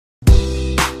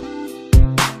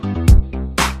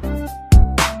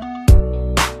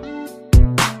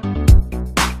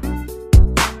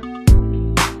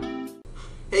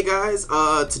Hey guys,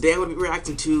 today I'm going to be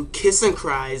reacting to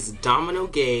Kiss&Cry's Domino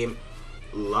game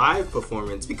live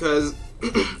performance because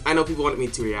I know people wanted me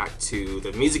to react to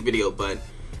the music video, but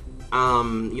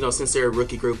you know, since they're a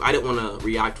rookie group, I didn't want to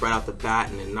react right off the bat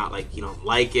and then not like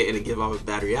it and then give off a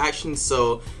bad reaction.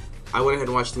 So I went ahead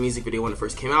and watched the music video when it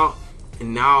first came out,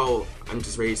 and now I'm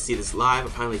just ready to see this live. I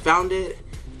finally found it.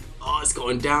 Oh, it's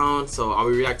going down, so I'll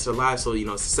react to the live. So it's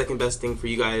the second best thing for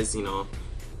you guys,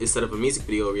 instead of a music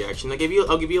video reaction. I'll give you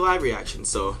a live reaction.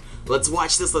 So let's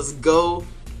watch this. Let's go.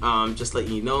 Just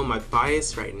letting you know, my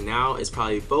bias right now is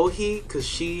probably Bohi, cause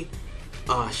she's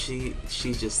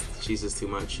just too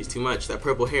much. She's too much. That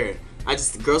purple hair.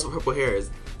 Girls with purple hair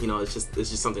is, it's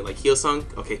just something like Hyosung.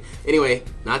 Okay. Anyway,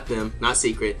 not them. Not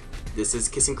secret. This is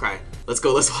Kiss&Cry. Let's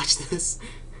go. Let's watch this.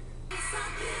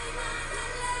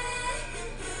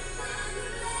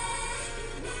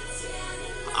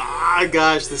 Ah,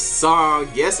 gosh, this song.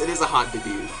 Yes, it is a hot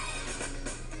debut.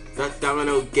 That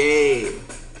Domino game.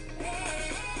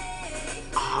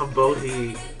 Ah,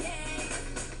 Bohi.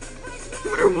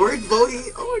 Better work,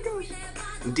 Bohi. Oh my gosh.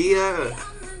 Dia.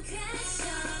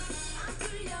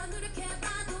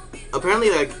 Apparently,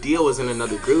 Dia was in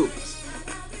another group.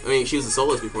 I mean, she was a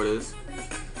soloist before this.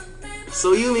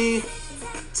 So Yumi.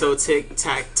 Toe tic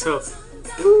tac toe.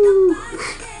 Woo.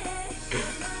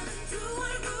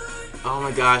 Oh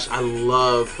my gosh, I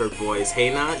love her voice.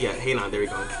 Heina? Yeah, Heina, there we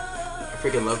go. I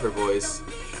freaking love her voice.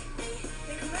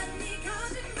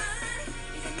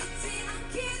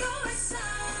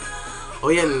 Oh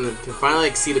yeah, and to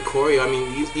finally see the choreo. I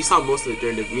mean, you saw most of it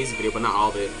during the music video, but not all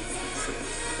of it.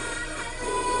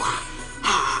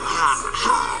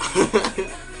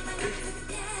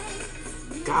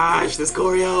 Gosh, this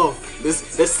choreo.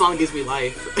 This song gives me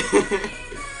life.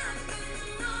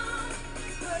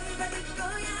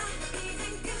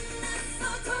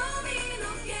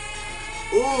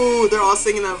 Ooh, they're all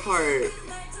singing that part.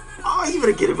 Oh, you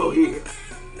better get it, Bohi.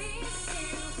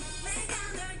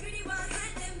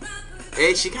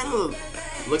 Hey, she kind of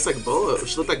looks like Boa.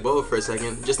 She looked like Boa for a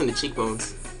second, just in the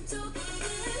cheekbones.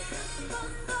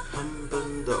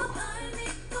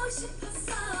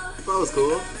 That was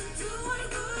cool.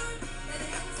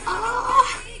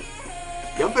 Ah,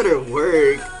 y'all better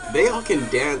work. They all can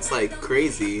dance like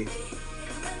crazy.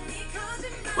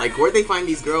 Like, where'd they find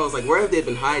these girls? Like, where have they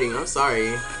been hiding? I'm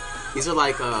sorry. These are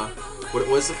like,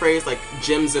 what's the phrase? Like,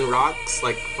 gems in rocks?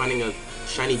 Like, finding a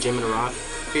shiny gem in a rock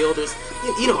field or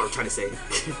you know what I'm trying to say.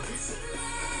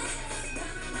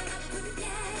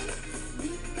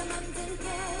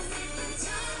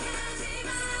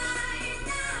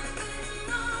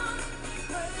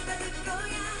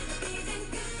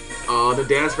 Oh, the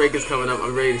dance break is coming up.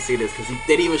 I'm ready to see this because they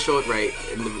didn't even show it right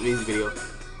in the music video.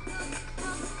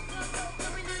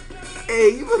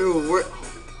 Hey, you better work.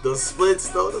 The splits,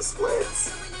 though, the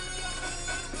splits.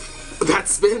 That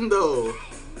spin, though.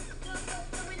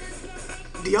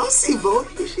 Do y'all see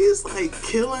Bohi? She's like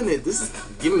killing it. This is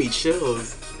giving me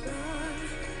chills.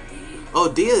 Oh,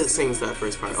 Dia sings that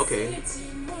first part. Okay.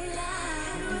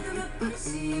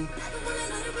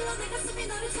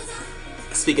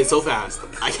 Speaking so fast,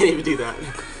 I can't even do that.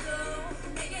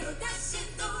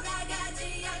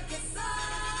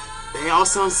 They all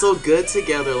sound so good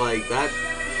together, like that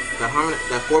harmony,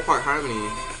 that 4-part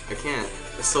harmony. I can't.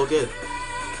 It's so good.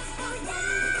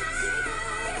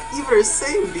 You better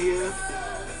sing, Dia.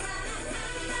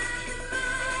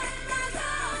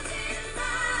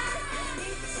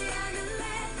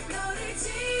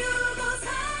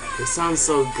 It sounds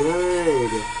so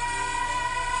good.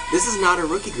 This is not a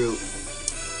rookie group.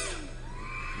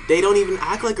 They don't even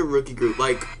act like a rookie group,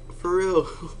 like for real.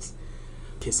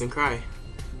 Kiss&Cry.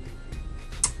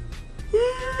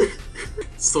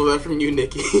 Stole that from you,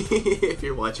 Nikki, if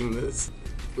you're watching this.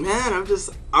 Man,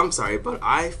 I'm sorry, but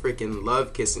I freaking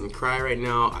love Kiss&Cry right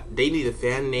now. They need a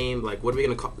fan name. Like, what are we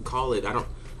gonna call it? I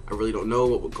really don't know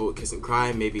what would go with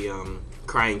Kiss&Cry. Maybe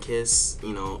Cry and Kiss,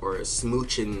 or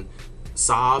Smooch and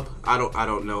Sob. I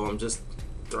don't know. I'm just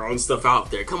throwing stuff out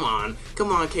there. Come on,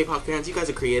 K-pop fans, you guys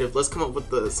are creative. Let's come up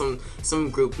with some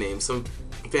group name, some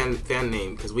fan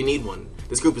name, because we need one.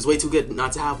 This group is way too good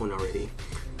not to have one already.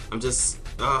 I'm just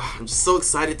so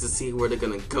excited to see where they're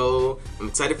gonna go. I'm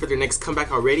excited for their next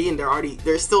comeback already, and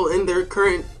they're still in their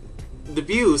current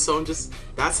debut. So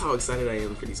that's how excited I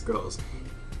am for these girls.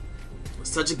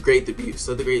 Such a great debut,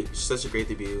 such a great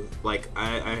debut. Like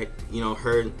I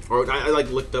heard, or I like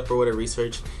looked up or whatever,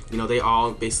 research. They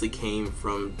all basically came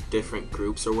from different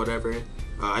groups or whatever.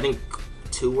 I think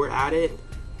 2 were at it.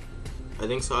 I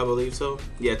think so. I believe so.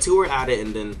 Yeah, 2 were at it,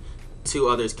 and then 2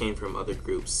 others came from other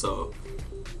groups. So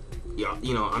yeah,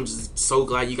 you know, I'm just so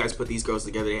glad you guys put these girls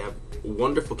together. They have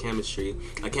wonderful chemistry.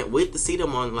 I can't wait to see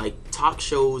them on like talk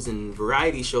shows and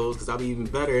variety shows, because that'll be even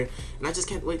better. And I just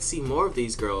can't wait to see more of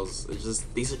these girls. It's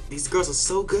just these girls are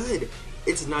so good.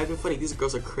 It's not even funny. These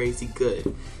girls are crazy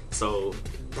good. So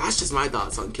that's just my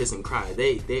thoughts on Kiss and Cry.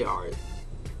 They are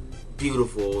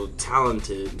beautiful,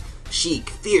 talented, chic,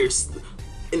 fierce,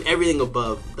 and everything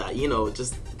above that. You know,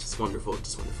 just wonderful,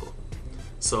 just wonderful.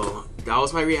 So that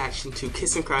was my reaction to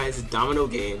Kiss and Cry's Domino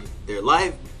game, their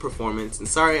live performance. And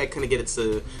sorry I couldn't get it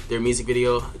to their music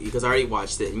video because I already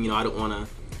watched it, and you know, I don't want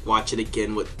to watch it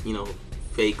again with, you know,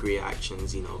 fake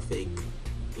reactions, you know, fake,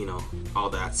 you know,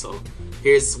 all that. So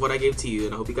here's what I gave to you,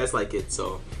 and I hope you guys like it.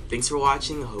 So thanks for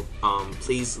watching. I hope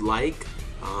please like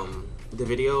the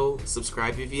video,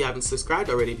 subscribe if you haven't subscribed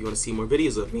already if you want to see more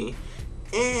videos of me,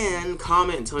 and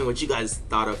comment and tell me what you guys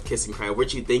thought of Kiss and Cry.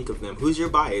 What you think of them? Who's your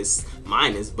bias?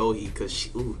 Mine is Bohi, because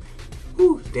she,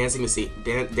 dancing machine.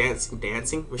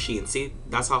 Dancing machine. See,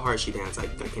 that's how hard she danced. I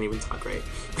can't even talk right.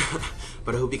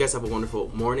 But I hope you guys have a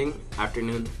wonderful morning,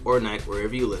 afternoon, or night,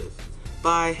 wherever you live.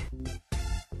 Bye.